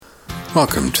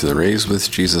Welcome to the Raised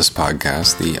with Jesus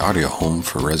podcast, the audio home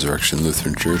for Resurrection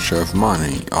Lutheran Church of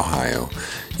Maumee, Ohio.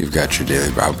 You've got your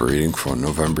daily Bible reading for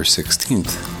November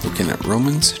 16th, looking at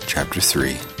Romans chapter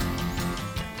 3.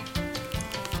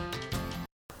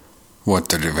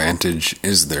 What advantage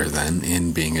is there then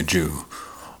in being a Jew?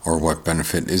 Or what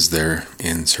benefit is there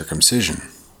in circumcision?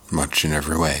 Much in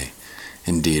every way.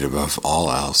 Indeed, above all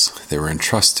else, they were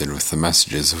entrusted with the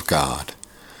messages of God.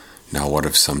 Now what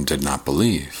if some did not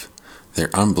believe? Their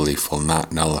unbelief will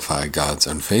not nullify God's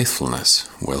unfaithfulness,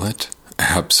 will it?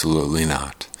 Absolutely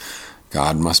not.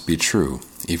 God must be true,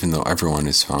 even though everyone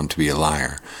is found to be a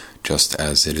liar, just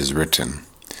as it is written,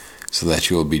 so that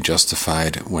you will be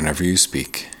justified whenever you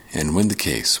speak, and win the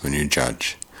case when you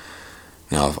judge.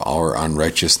 Now if our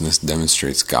unrighteousness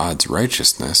demonstrates God's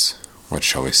righteousness, what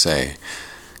shall we say?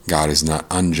 God is not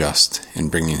unjust in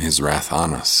bringing his wrath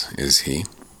on us, is he?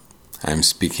 I am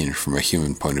speaking from a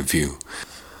human point of view.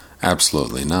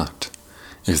 Absolutely not.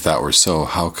 If that were so,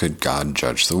 how could God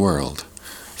judge the world?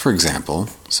 For example,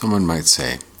 someone might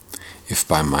say, if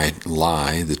by my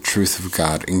lie the truth of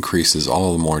God increases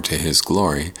all the more to his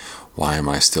glory, why am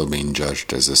I still being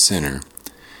judged as a sinner?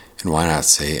 And why not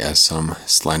say, as some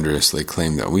slanderously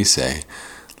claim that we say,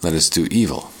 let us do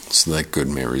evil, so that good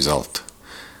may result.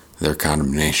 Their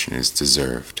condemnation is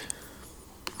deserved.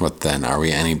 What then, are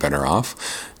we any better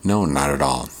off? No, not at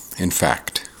all. In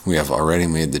fact, we have already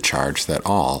made the charge that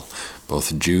all,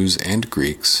 both Jews and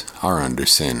Greeks, are under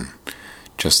sin,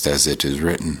 just as it is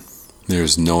written, there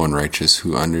is no one righteous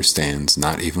who understands,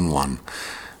 not even one.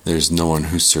 There is no one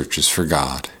who searches for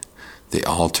God. They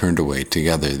all turned away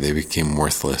together, they became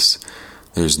worthless.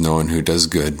 There is no one who does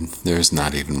good, there is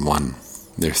not even one.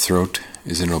 Their throat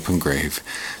is an open grave.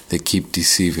 They keep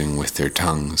deceiving with their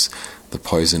tongues. The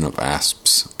poison of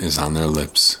asps is on their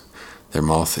lips. Their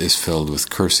mouth is filled with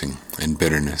cursing and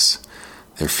bitterness.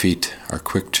 Their feet are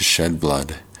quick to shed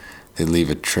blood. They leave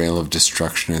a trail of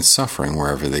destruction and suffering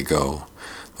wherever they go.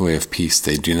 The way of peace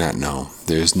they do not know.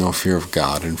 There is no fear of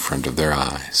God in front of their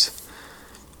eyes.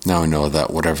 Now we know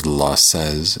that whatever the law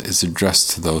says is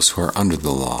addressed to those who are under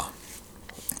the law,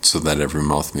 so that every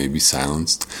mouth may be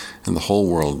silenced, and the whole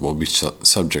world will be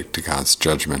subject to God's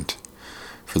judgment.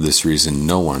 For this reason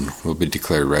no one will be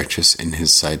declared righteous in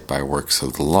his sight by works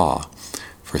of the law,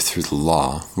 for through the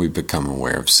law we become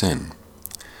aware of sin.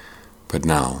 But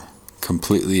now,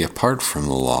 completely apart from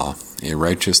the law, a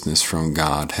righteousness from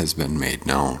God has been made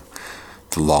known.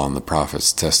 The law and the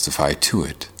prophets testify to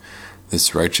it.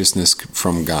 This righteousness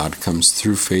from God comes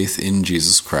through faith in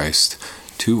Jesus Christ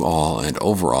to all and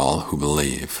over all who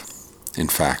believe. In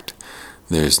fact,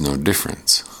 there is no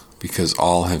difference, because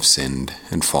all have sinned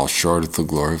and fall short of the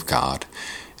glory of God,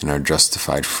 and are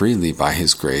justified freely by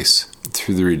his grace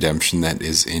through the redemption that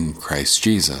is in Christ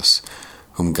Jesus,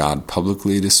 whom God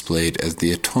publicly displayed as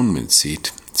the atonement seat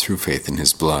through faith in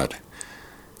his blood.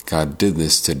 God did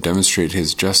this to demonstrate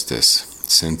his justice,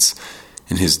 since,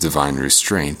 in his divine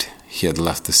restraint, he had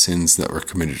left the sins that were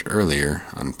committed earlier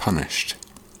unpunished.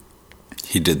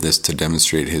 He did this to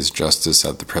demonstrate his justice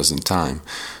at the present time,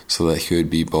 so that he would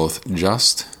be both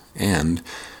just and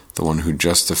the one who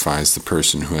justifies the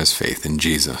person who has faith in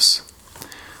Jesus.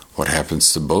 What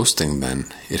happens to boasting then?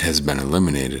 It has been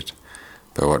eliminated.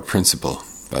 By what principle?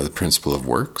 By the principle of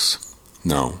works?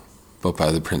 No, but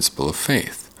by the principle of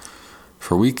faith.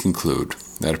 For we conclude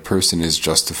that a person is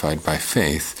justified by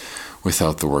faith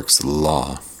without the works of the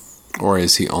law. Or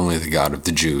is he only the God of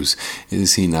the Jews?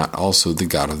 Is he not also the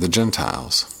God of the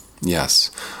Gentiles?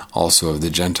 Yes, also of the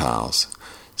Gentiles,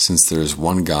 since there is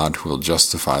one God who will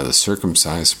justify the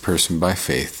circumcised person by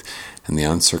faith, and the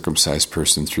uncircumcised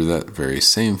person through that very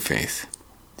same faith.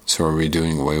 So are we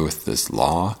doing away with this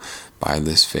law by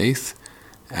this faith?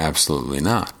 Absolutely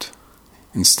not.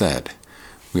 Instead,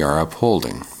 we are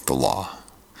upholding the law.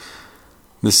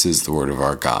 This is the word of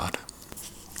our God.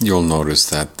 You'll notice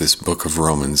that this book of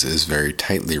Romans is very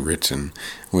tightly written,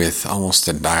 with almost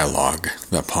a dialogue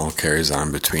that Paul carries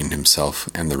on between himself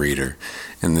and the reader,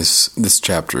 and this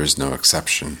chapter is no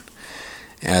exception.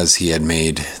 As he had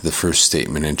made the first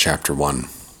statement in chapter 1,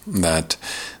 that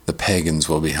the pagans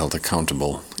will be held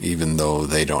accountable, even though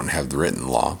they don't have the written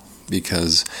law,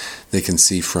 because they can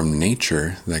see from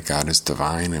nature that God is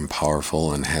divine and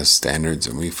powerful and has standards,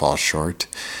 and we fall short.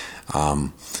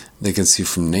 They can see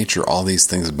from nature all these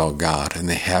things about God, and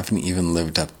they haven't even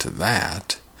lived up to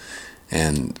that,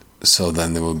 and so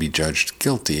then they will be judged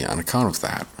guilty on account of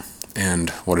that. And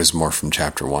what is more, from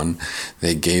chapter 1,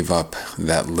 they gave up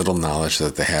that little knowledge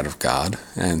that they had of God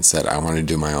and said, I want to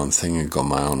do my own thing and go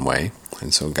my own way.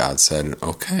 And so God said,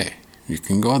 okay, you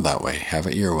can go that way, have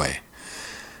it your way.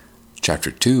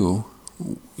 Chapter 2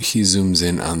 he zooms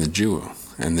in on the Jew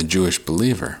and the Jewish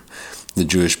believer. The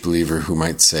Jewish believer who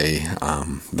might say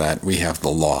that we have the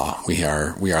law, we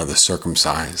are the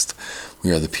circumcised,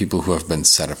 we are the people who have been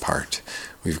set apart.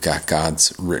 We've got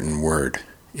God's written word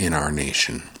in our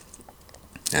nation.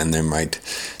 And they might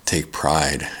take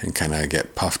pride and kind of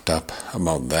get puffed up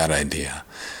about that idea,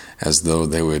 as though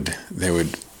they would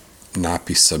not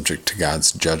be subject to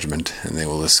God's judgment, and they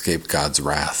will escape God's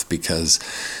wrath because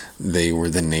they were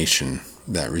the nation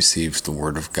that received the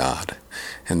word of God,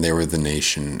 and they were the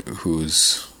nation who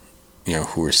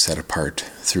were set apart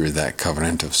through that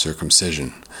covenant of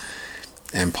circumcision.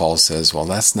 And Paul says, well,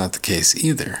 that's not the case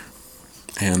either.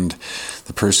 And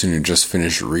the person who just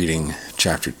finished reading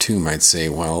chapter 2 might say,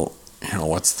 well,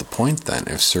 what's the point then?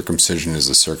 If circumcision is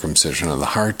a circumcision of the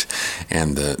heart,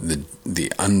 and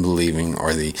the unbelieving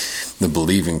or the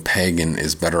believing pagan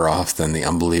is better off than the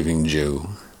unbelieving Jew,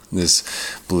 this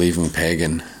believing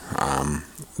pagan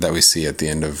that we see at the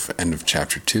end of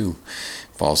chapter 2,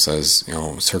 Paul says,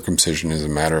 circumcision is a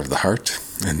matter of the heart,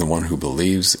 and the one who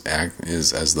believes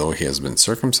is as though he has been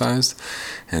circumcised,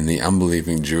 and the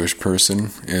unbelieving Jewish person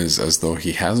is as though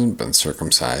he hasn't been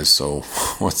circumcised. So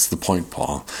what's the point,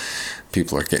 Paul?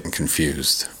 People are getting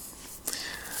confused.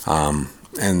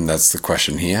 And that's the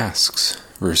question he asks.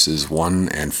 Verses 1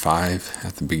 and 5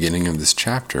 at the beginning of this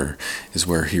chapter is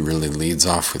where he really leads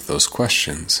off with those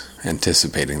questions,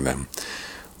 anticipating them.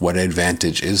 What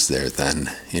advantage is there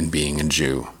then in being a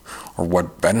Jew? Or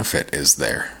what benefit is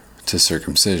there to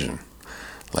circumcision?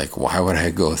 Like, why would I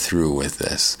go through with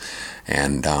this?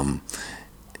 And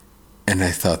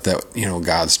I thought that,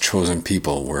 God's chosen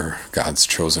people were God's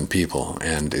chosen people.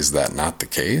 And is that not the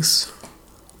case?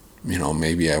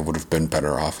 Maybe I would have been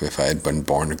better off if I had been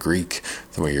born a Greek,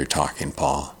 the way you're talking,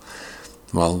 Paul.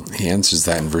 Well, he answers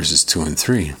that in verses 2 and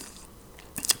 3.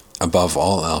 Above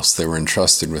all else, they were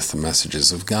entrusted with the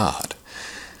messages of God.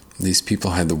 These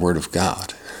people had the Word of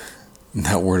God. And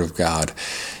that Word of God,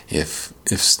 if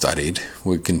studied,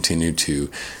 would continue to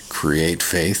create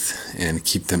faith and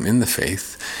keep them in the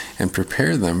faith and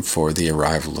prepare them for the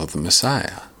arrival of the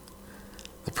Messiah.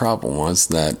 The problem was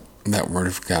that Word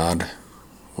of God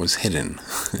was hidden.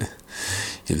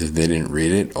 Either they didn't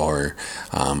read it, or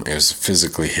it was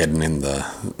physically hidden in the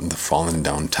fallen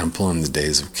down temple in the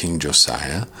days of King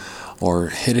Josiah, or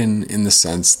hidden in the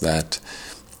sense that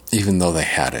even though they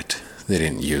had it, they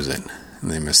didn't use it,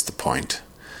 and they missed the point.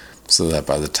 So that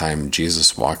by the time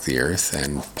Jesus walked the earth,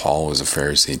 and Paul was a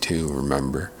Pharisee too,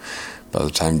 remember, by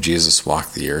the time Jesus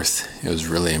walked the earth, it was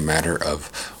really a matter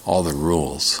of all the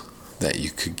rules that you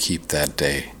could keep that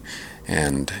day,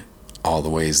 and all the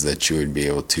ways that you would be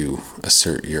able to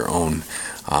assert your own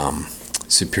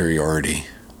superiority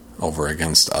over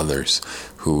against others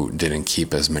who didn't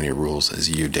keep as many rules as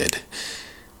you did.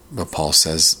 But Paul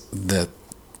says that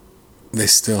they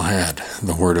still had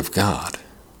the Word of God,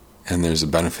 and there's a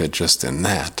benefit just in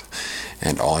that,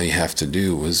 and all you have to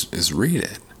do is read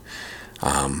it.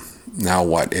 Now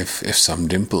what if some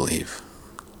didn't believe?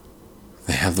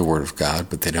 They have the Word of God,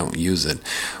 but they don't use it,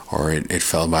 or it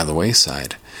fell by the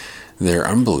wayside. Their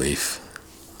unbelief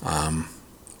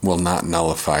will not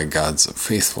nullify God's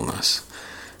faithfulness.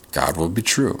 God will be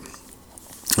true.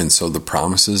 And so the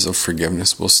promises of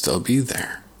forgiveness will still be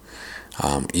there.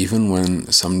 Even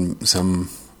when some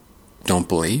don't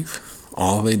believe,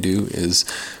 all they do is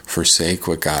forsake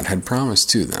what God had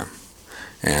promised to them.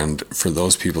 And for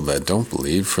those people that don't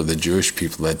believe, for the Jewish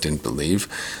people that didn't believe,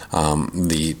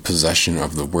 the possession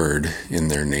of the word in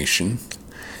their nation,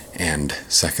 and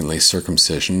secondly,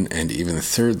 circumcision, and even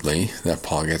thirdly, that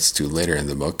Paul gets to later in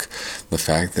the book, the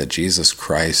fact that Jesus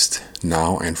Christ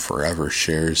now and forever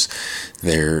shares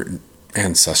their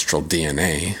ancestral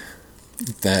DNA,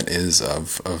 that is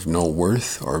of no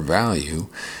worth or value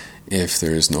if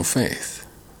there is no faith.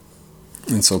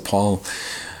 And so Paul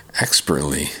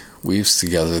expertly weaves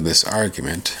together this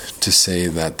argument to say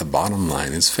that the bottom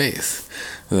line is faith,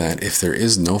 that if there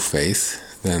is no faith,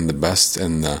 then the best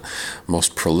and the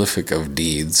most prolific of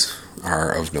deeds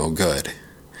are of no good.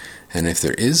 And if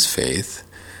there is faith,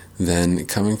 then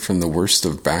coming from the worst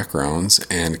of backgrounds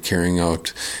and carrying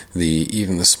out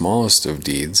even the smallest of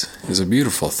deeds is a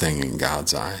beautiful thing in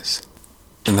God's eyes.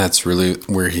 And that's really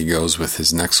where he goes with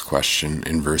his next question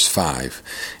in verse 5,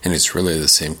 and it's really the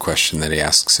same question that he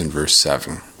asks in verse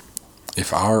 7.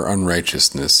 If our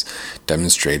unrighteousness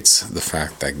demonstrates the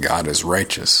fact that God is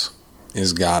righteous,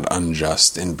 is God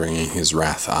unjust in bringing his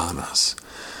wrath on us?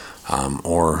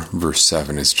 Or verse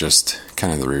 7 is just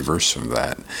kind of the reverse of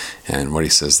that. And what he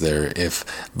says there, if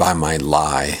by my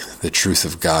lie the truth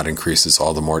of God increases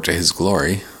all the more to his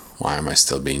glory, why am I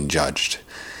still being judged?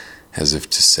 As if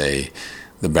to say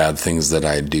The bad things that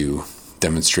I do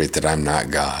demonstrate that I'm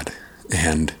not God,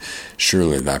 and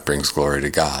surely that brings glory to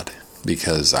God,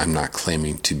 because I'm not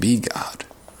claiming to be God,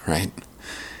 right?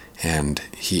 And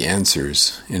he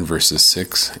answers in verses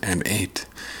 6 and 8.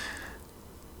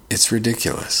 It's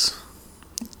ridiculous.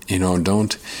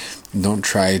 Don't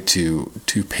try to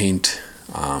paint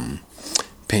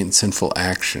sinful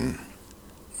action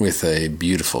with a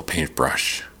beautiful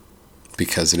paintbrush,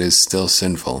 because it is still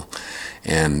sinful.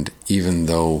 And even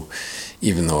though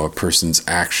a person's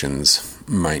actions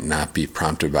might not be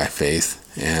prompted by faith,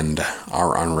 and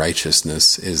our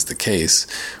unrighteousness is the case,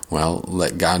 well,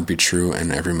 let God be true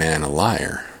and every man a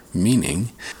liar.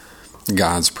 Meaning,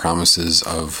 God's promises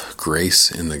of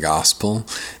grace in the gospel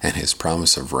and his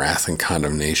promise of wrath and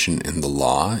condemnation in the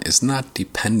law is not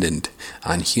dependent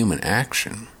on human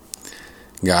action.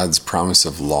 God's promise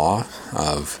of law,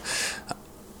 of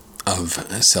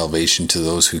salvation to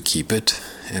those who keep it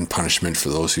and punishment for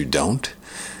those who don't,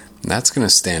 that's going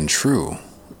to stand true.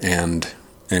 And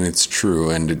it's true,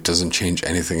 and it doesn't change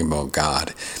anything about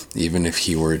God, even if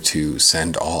he were to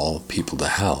send all people to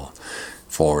hell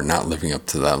for not living up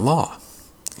to that law.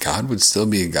 God would still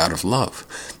be a God of love,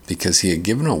 because he had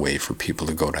given a way for people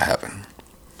to go to heaven.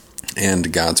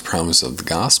 And God's promise of the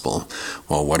gospel,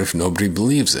 well, what if nobody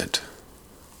believes it?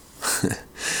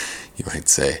 You might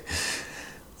say,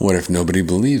 what if nobody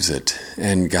believes it?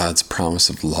 And God's promise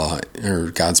of law, or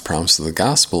God's promise of the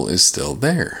gospel, is still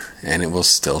there, and it will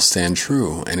still stand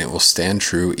true, and it will stand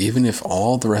true even if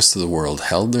all the rest of the world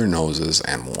held their noses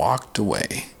and walked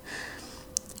away,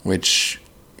 which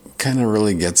kind of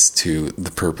really gets to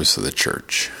the purpose of the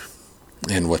church.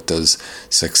 And what does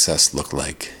success look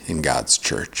like in God's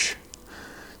church?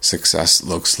 Success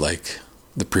looks like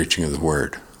the preaching of the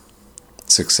word.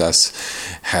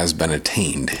 Success has been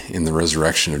attained in the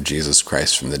resurrection of Jesus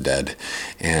Christ from the dead,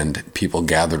 and people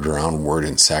gathered around word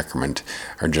and sacrament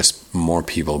are just more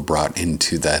people brought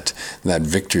into that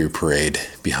victory parade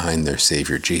behind their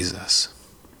Savior Jesus.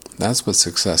 That's what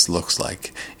success looks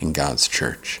like in God's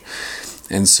church.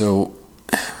 And so,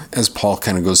 as Paul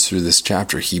kind of goes through this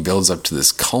chapter, he builds up to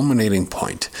this culminating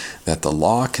point that the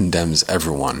law condemns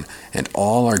everyone, and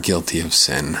all are guilty of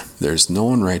sin. There's no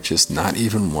one righteous, not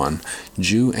even one,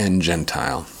 Jew and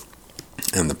Gentile.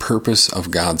 And the purpose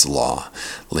of God's law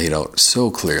laid out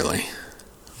so clearly.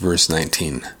 Verse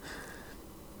 19,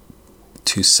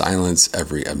 to silence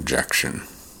every objection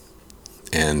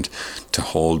and to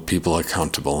hold people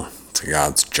accountable to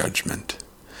God's judgment.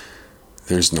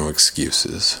 There's no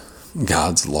excuses.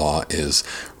 God's law is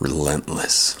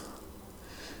relentless.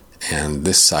 And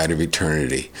this side of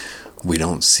eternity, we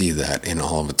don't see that in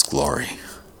all of its glory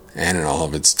and in all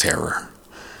of its terror.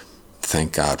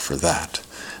 Thank God for that.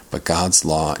 But God's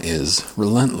law is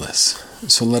relentless.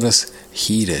 So let us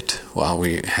heed it while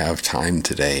we have time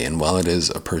today, and while it is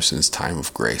a person's time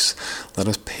of grace. Let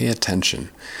us pay attention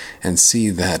and see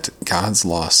that God's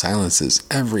law silences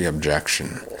every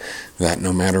objection, that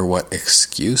no matter what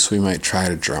excuse we might try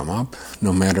to drum up,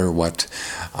 no matter what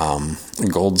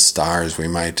gold stars we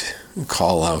might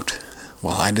call out,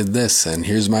 well, I did this, and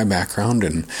here's my background,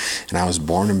 and I was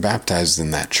born and baptized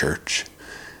in that church,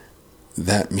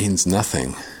 that means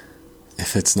nothing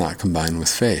if it's not combined with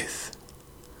faith.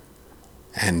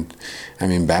 And,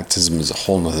 baptism is a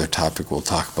whole nother topic we'll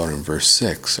talk about in verse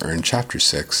 6, or in chapter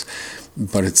 6,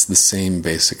 but it's the same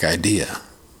basic idea,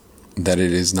 that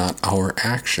it is not our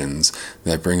actions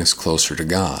that bring us closer to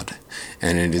God,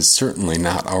 and it is certainly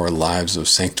not our lives of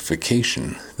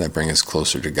sanctification that bring us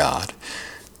closer to God.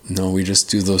 No, we just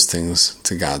do those things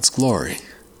to God's glory.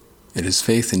 It is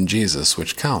faith in Jesus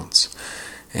which counts,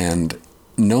 and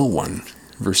no one,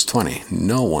 verse 20,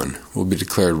 no one will be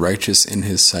declared righteous in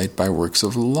his sight by works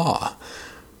of the law,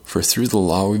 for through the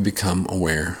law we become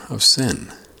aware of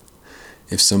sin.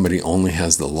 If somebody only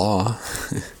has the law,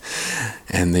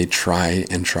 and they try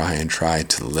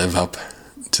to live up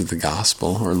to the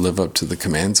gospel, or live up to the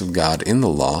commands of God in the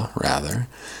law, rather,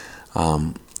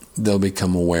 they'll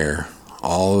become aware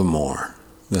all the more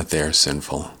that they are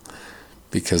sinful,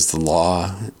 because the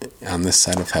law on this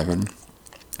side of heaven,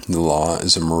 the law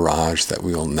is a mirage that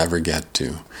we will never get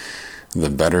to. The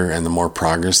better and the more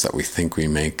progress that we think we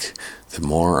make, the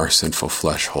more our sinful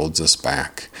flesh holds us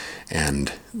back,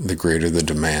 and the greater the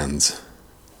demands.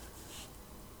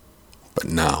 But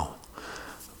now,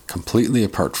 completely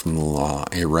apart from the law,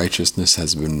 a righteousness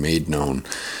has been made known.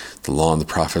 The law and the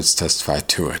prophets testify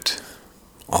to it.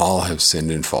 All have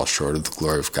sinned and fall short of the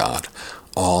glory of God.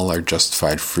 All are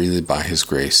justified freely by his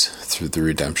grace through the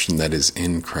redemption that is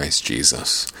in Christ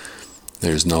Jesus.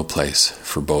 There is no place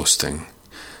for boasting,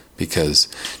 because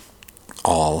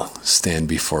all stand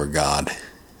before God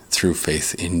through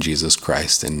faith in Jesus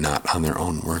Christ and not on their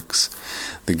own works.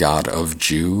 The God of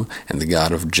Jew and the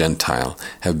God of Gentile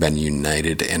have been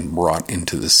united and brought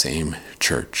into the same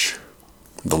church.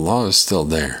 The law is still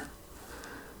there,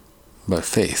 but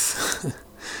faith,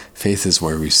 faith is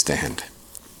where we stand,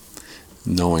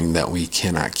 knowing that we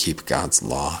cannot keep God's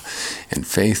law, and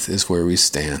faith is where we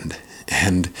stand.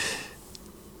 And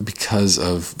because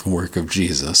of the work of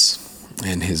Jesus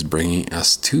and his bringing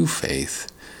us to faith,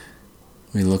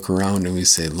 we look around and we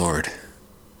say, Lord,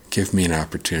 give me an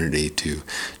opportunity to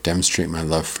demonstrate my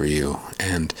love for you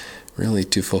and really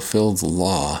to fulfill the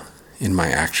law in my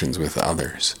actions with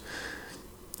others.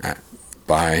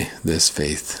 By this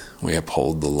faith, we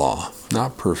uphold the law,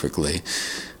 not perfectly,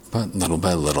 but little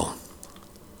by little.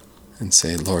 And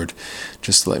say, Lord,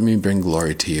 just let me bring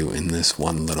glory to you in this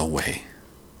one little way,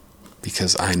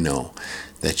 because I know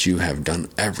that you have done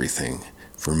everything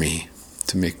for me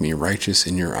to make me righteous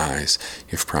in your eyes.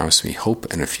 You've promised me hope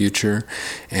and a future,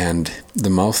 and the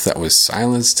mouth that was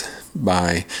silenced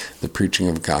by the preaching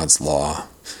of God's law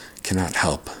cannot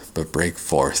help but break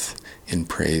forth in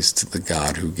praise to the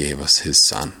God who gave us his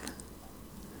Son.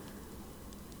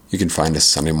 You can find us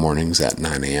Sunday mornings at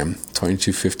 9 a.m.,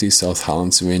 2250 South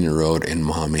Holland Sylvania Road in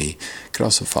Maumee. You can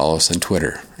also follow us on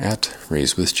Twitter at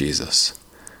Raised with Jesus.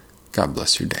 God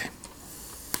bless your day.